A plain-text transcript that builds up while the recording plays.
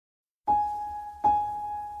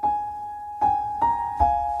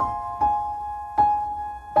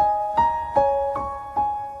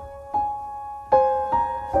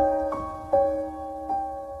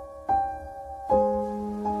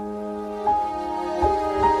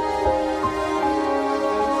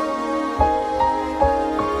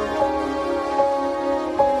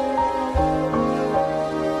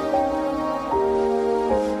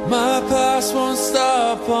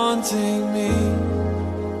haunting me.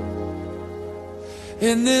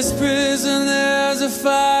 In this prison there's a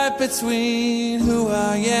fight between who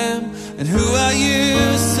I am and who I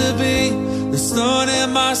used to be. The thorn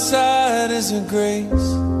in my side isn't grace,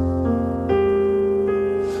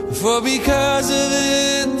 for because of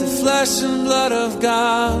it the flesh and blood of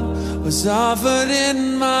God was offered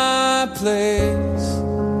in my place.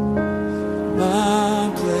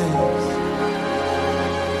 My place.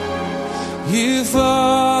 You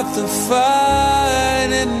fought the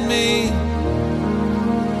fight in me.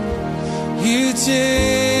 You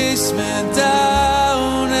chased me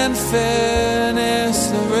down and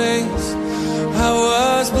finished the race. I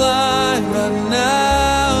was blind, but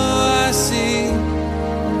now I see.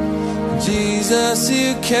 Jesus,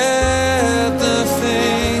 you kept the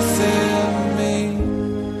faith in me.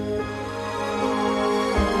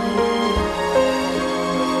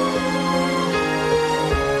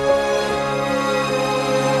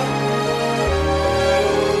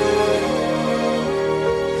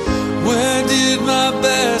 Where did my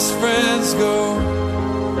best friends go?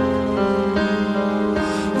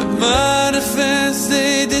 At my defense,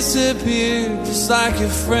 they disappeared, just like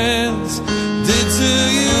your friends did to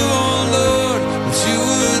you, oh Lord. But you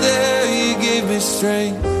were there, you gave me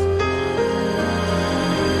strength.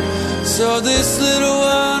 So this little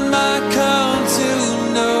one might come to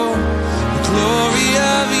know the glory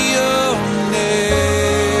of your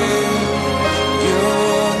name.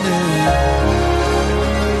 Your name.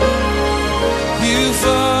 You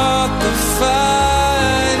fought the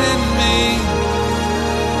fight in me.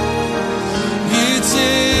 You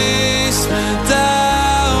chased me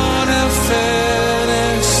down and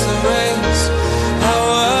finished the race. I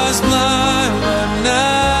was blind, but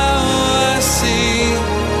now I see.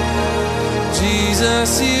 Jesus,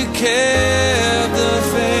 you kept the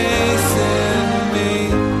faith in me.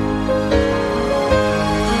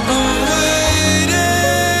 I'm waiting,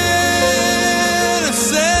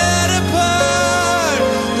 set apart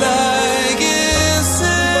like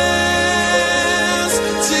incense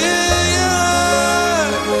to your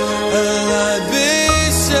heart. A libation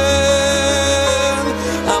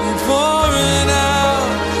I'm pouring out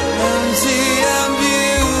empty and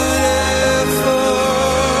beautiful,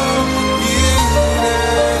 beautiful,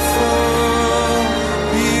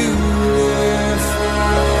 beautiful.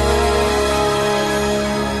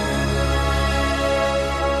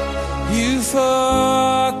 You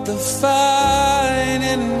fought the fight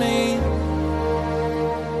in me.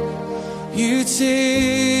 You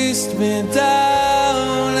chased me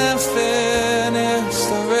down and finished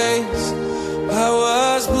the race. I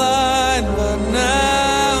was blind, but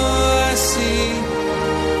now I see.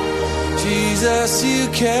 Jesus, you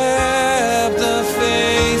kept the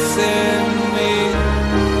faith in me.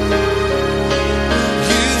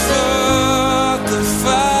 You fought the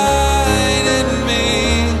fight in me.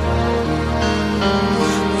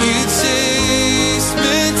 You chased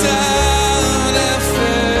me down and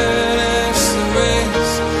finished the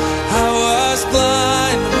race. I was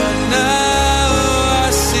blind, but now I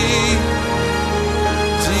see.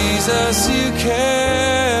 Jesus, you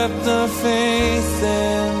kept the faith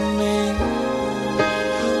in me.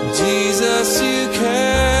 Jesus, you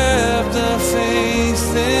kept the faith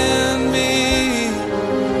in me.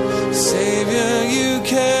 Savior, you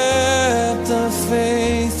kept the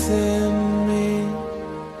faith in me.